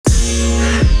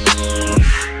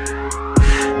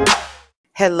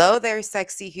Hello there,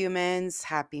 sexy humans.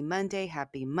 Happy Monday.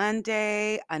 Happy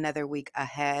Monday. Another week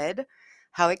ahead.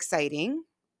 How exciting.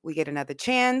 We get another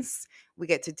chance. We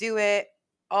get to do it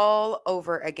all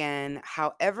over again,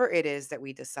 however it is that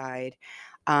we decide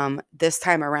this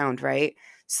time around, right?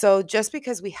 So, just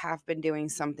because we have been doing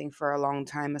something for a long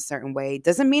time a certain way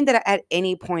doesn't mean that at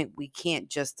any point we can't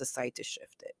just decide to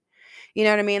shift it. You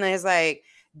know what I mean? It's like,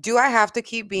 do I have to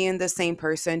keep being the same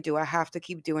person? Do I have to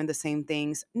keep doing the same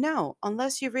things? No,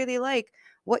 unless you really like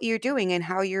what you're doing and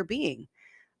how you're being.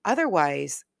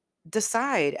 Otherwise,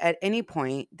 decide at any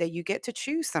point that you get to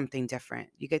choose something different.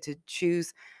 You get to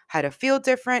choose how to feel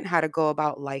different, how to go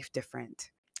about life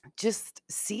different. Just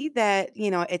see that,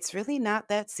 it's really not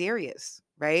that serious,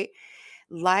 right?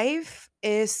 Life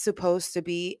is supposed to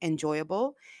be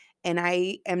enjoyable. And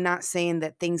I am not saying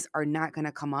that things are not going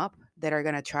to come up that are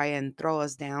going to try and throw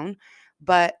us down.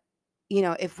 But,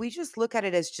 if we just look at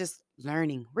it as just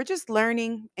learning, we're just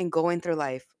learning and going through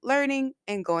life, learning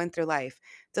and going through life,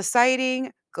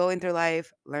 deciding, going through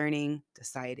life, learning,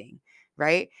 deciding,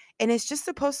 right? And it's just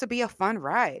supposed to be a fun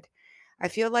ride. I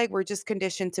feel like we're just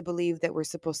conditioned to believe that we're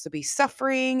supposed to be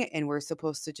suffering and we're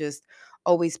supposed to just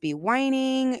always be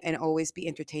whining and always be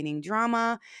entertaining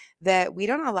drama, that we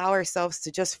don't allow ourselves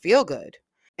to just feel good.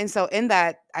 And so, in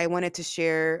that, I wanted to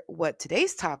share what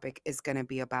today's topic is going to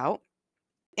be about.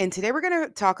 And today, we're going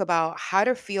to talk about how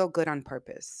to feel good on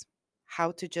purpose,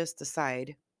 how to just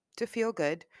decide to feel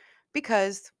good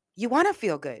because you want to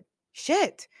feel good.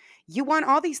 Shit. You want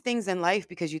all these things in life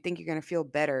because you think you're going to feel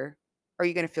better or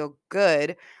you're going to feel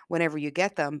good whenever you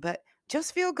get them, but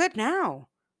just feel good now,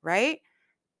 right?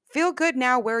 Feel good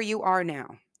now where you are now.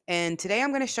 And today I'm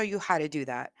going to show you how to do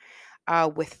that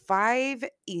with 5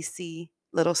 easy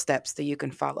little steps that you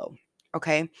can follow.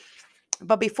 Okay.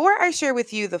 But before I share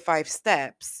with you the 5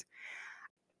 steps,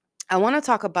 I want to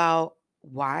talk about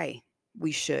why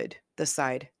we should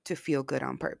decide to feel good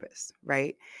on purpose,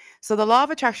 right? So the law of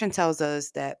attraction tells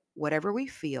us that whatever we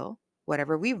feel,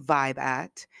 whatever we vibe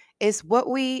at, is what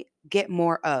we get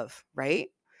more of, right?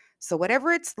 So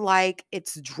whatever it's like,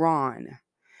 it's drawn.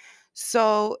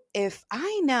 So if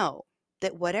I know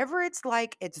that whatever it's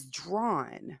like, it's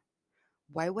drawn,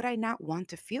 why would I not want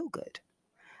to feel good?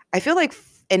 I feel like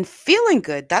in feeling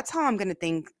good, that's how I'm going to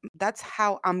think. That's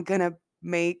how I'm going to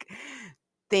make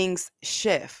things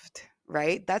shift,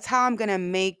 right? That's how I'm going to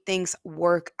make things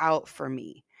work out for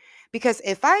me. Because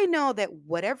if I know that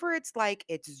whatever it's like,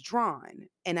 it's drawn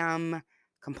and I'm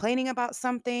complaining about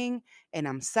something and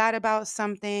I'm sad about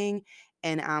something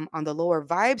and I'm on the lower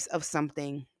vibes of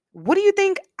something, what do you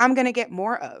think I'm going to get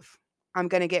more of? I'm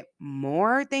going to get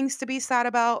more things to be sad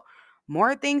about,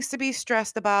 more things to be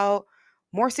stressed about,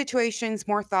 more situations,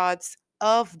 more thoughts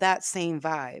of that same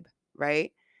vibe,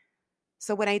 right?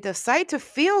 So when I decide to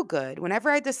feel good, whenever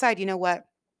I decide, you know what,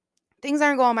 things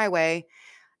aren't going my way,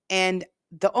 and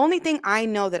the only thing I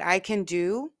know that I can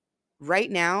do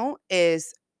right now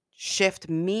is shift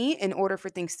me in order for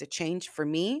things to change for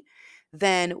me,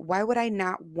 then why would I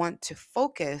not want to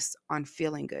focus on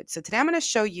feeling good? So today I'm going to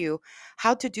show you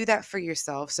how to do that for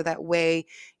yourself so that way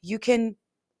you can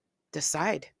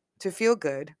decide to feel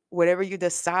good, whatever you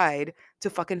decide to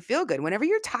fucking feel good. Whenever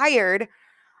you're tired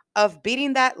of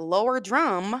beating that lower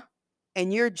drum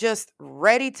and you're just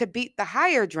ready to beat the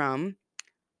higher drum,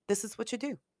 this is what you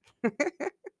do.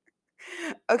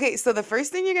 Okay, so the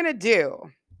first thing you're gonna do,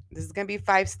 this is gonna be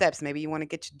 5 steps. Maybe you wanna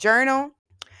get your journal,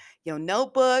 your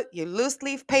notebook, your loose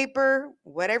leaf paper,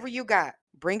 whatever you got.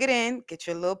 Bring it in, get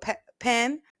your little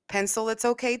pen, pencil, it's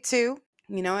okay too.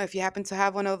 If you happen to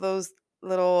have one of those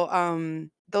little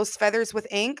those feathers with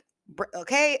ink,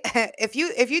 okay? If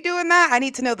you doing that, I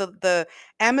need to know the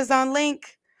Amazon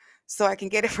link so I can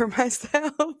get it for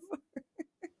myself.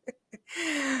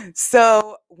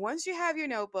 So, once you have your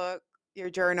notebook, your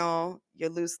journal, your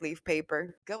loose leaf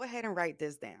paper, go ahead and write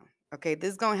this down. Okay,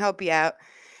 this is going to help you out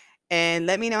and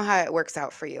let me know how it works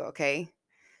out for you, okay?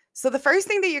 So, the first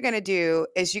thing that you're going to do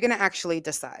is you're going to actually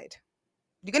decide.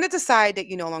 You're going to decide that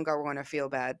you no longer want to feel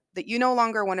bad, that you no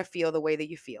longer want to feel the way that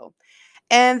you feel,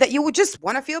 and that you would just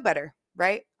want to feel better,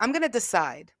 right? I'm going to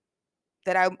decide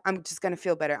that I'm just going to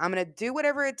feel better. I'm going to do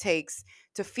whatever it takes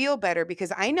to feel better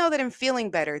because I know that in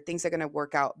feeling better, things are going to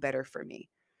work out better for me,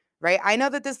 right? I know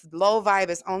that this low vibe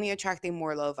is only attracting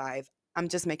more low vibe. I'm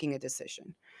just making a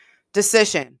decision.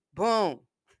 Decision. Boom.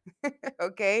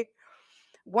 Okay.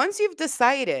 Once you've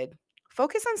decided,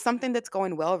 focus on something that's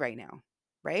going well right now,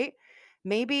 right?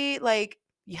 Maybe like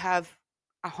you have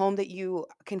a home that you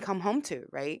can come home to,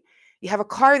 right? You have a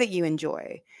car that you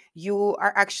enjoy. You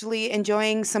are actually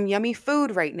enjoying some yummy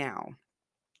food right now.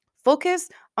 Focus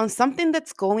on something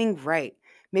that's going right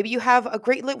Maybe you have a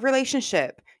great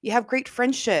relationship, you have great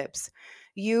friendships.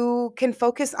 You can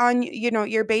focus on,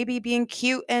 your baby being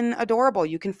cute and adorable.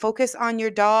 You can focus on your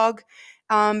dog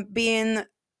being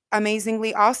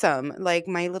amazingly awesome, like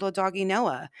my little doggy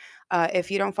Noah.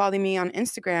 If you don't follow me on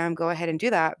Instagram, go ahead and do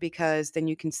that, because then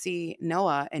you can see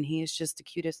Noah, and he is just the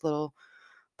cutest little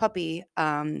puppy.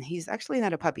 He's actually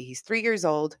not a puppy. He's 3 years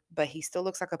old, but he still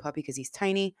looks like a puppy because he's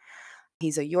tiny.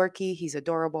 He's a Yorkie. He's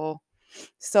adorable.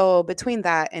 So between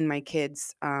that and my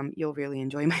kids, you'll really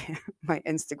enjoy my my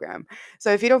Instagram.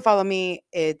 So if you don't follow me,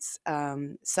 it's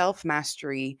Self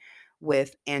Mastery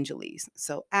with Angelise.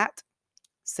 So at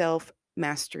Self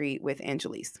Mastery with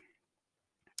Angelise.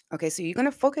 Okay, so you're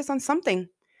gonna focus on something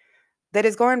that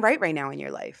is going right now in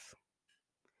your life.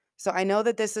 So I know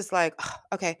that this is like,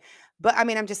 okay, but I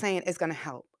mean, I'm just saying it's gonna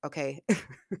help. Okay,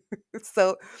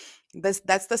 so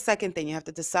that's the second thing. You have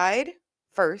to decide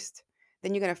first.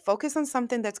 Then you're gonna focus on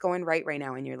something that's going right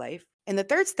now in your life. And the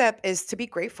third step is to be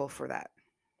grateful for that.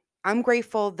 I'm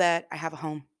grateful that I have a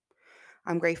home.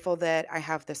 I'm grateful that I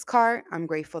have this car. I'm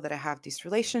grateful that I have these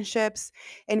relationships,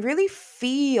 and really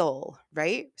feel,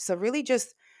 right? So really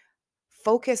just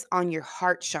focus on your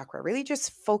heart chakra. Really just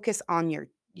focus on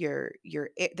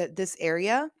this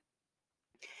area,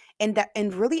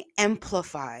 and really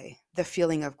amplify the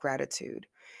feeling of gratitude.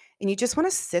 And you just want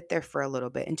to sit there for a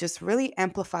little bit and just really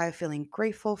amplify feeling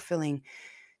grateful, feeling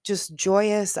just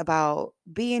joyous about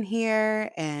being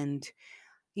here, and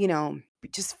you know,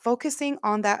 just focusing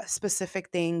on that specific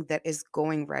thing that is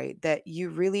going right, that you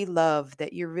really love,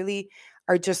 that you really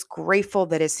are just grateful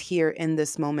that is here in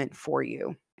this moment for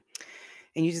you.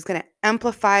 And you're just going to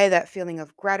amplify that feeling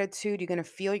of gratitude. You're going to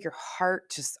feel your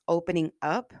heart just opening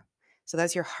up. So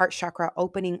that's your heart chakra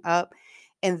opening up.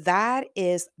 And that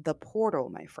is the portal,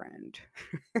 my friend.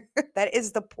 That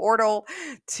is the portal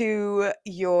to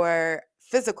your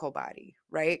physical body,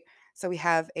 right? So we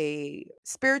have a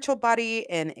spiritual body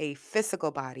and a physical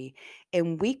body,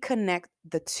 and we connect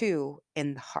the two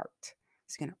in the heart.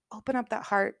 So you're going to open up that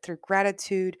heart through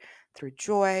gratitude, through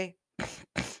joy.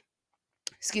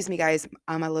 Excuse me, guys,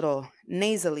 I'm a little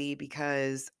nasally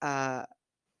because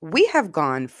we have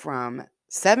gone from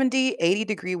 70,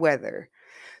 80-degree weather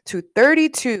to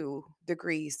 32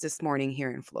 degrees this morning here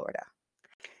in Florida.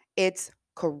 It's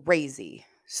crazy.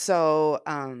 So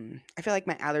I feel like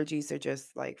my allergies are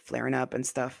just like flaring up and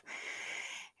stuff.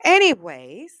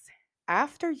 Anyways,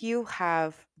 after you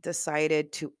have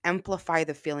decided to amplify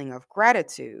the feeling of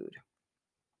gratitude,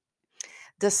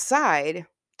 decide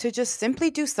to just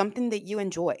simply do something that you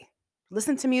enjoy.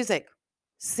 Listen to music,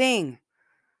 sing,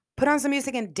 put on some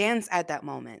music and dance at that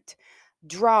moment.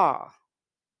 Draw,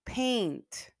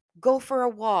 paint, go for a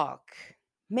walk,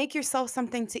 make yourself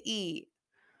something to eat,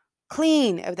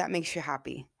 clean if that makes you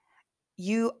happy.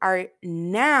 You are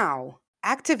now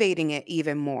activating it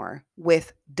even more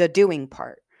with the doing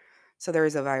part. So there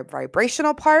is a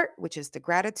vibrational part, which is the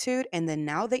gratitude, and then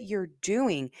now that you're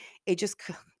doing, it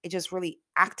just really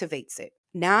activates it.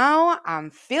 Now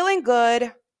I'm feeling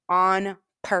good on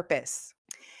purpose.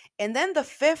 And then the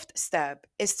fifth step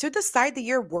is to decide that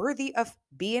you're worthy of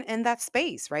being in that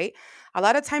space, right? A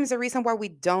lot of times, the reason why we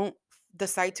don't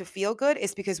decide to feel good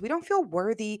is because we don't feel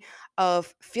worthy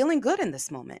of feeling good in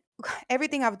this moment.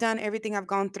 Everything I've done, everything I've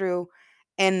gone through.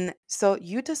 And so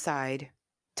you decide,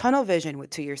 tunnel vision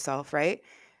to yourself, right?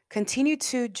 Continue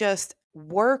to just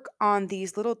work on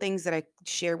these little things that I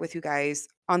share with you guys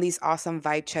on these awesome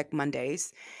Vibe Check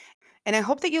Mondays. And I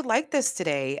hope that you like this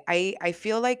today. I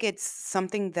feel like it's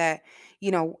something that,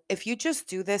 if you just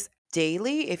do this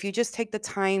daily, if you just take the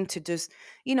time to just,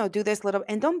 do this little,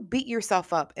 and don't beat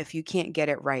yourself up if you can't get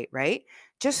it right, right?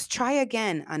 Just try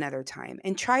again another time,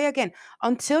 and try again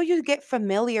until you get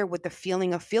familiar with the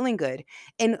feeling of feeling good,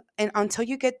 and until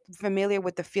you get familiar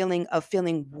with the feeling of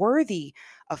feeling worthy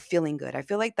of feeling good. I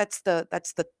feel like that's the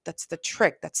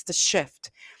trick, that's the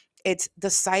shift. It's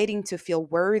deciding to feel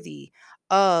worthy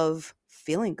of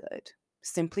feeling good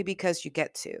simply because you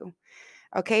get to.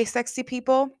 Okay, sexy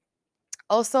people.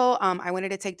 Also, I wanted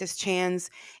to take this chance.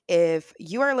 If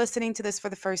you are listening to this for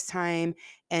the first time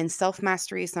and self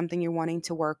mastery is something you're wanting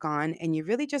to work on, and you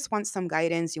really just want some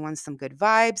guidance, you want some good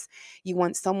vibes, you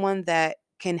want someone that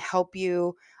can help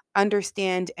you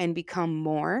understand and become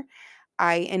more,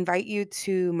 I invite you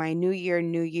to my New Year,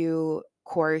 New You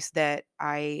course that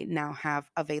I now have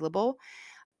available.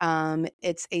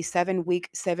 It's a 7-week,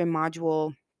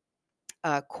 7-module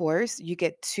course. You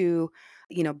get to,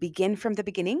 begin from the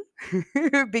beginning,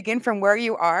 begin from where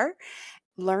you are,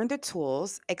 learn the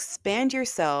tools, expand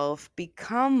yourself,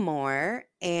 become more,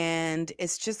 and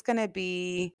it's just going to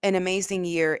be an amazing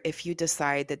year if you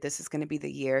decide that this is going to be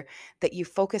the year that you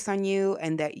focus on you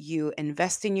and that you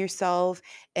invest in yourself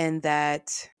and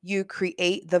that you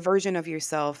create the version of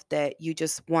yourself that you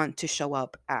just want to show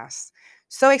up as.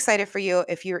 So excited for you.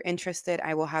 If you're interested,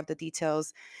 I will have the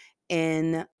details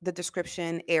in the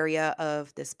description area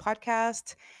of this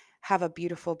podcast. Have a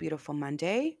beautiful, beautiful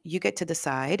Monday. You get to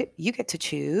decide, you get to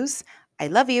choose. I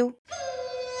love you.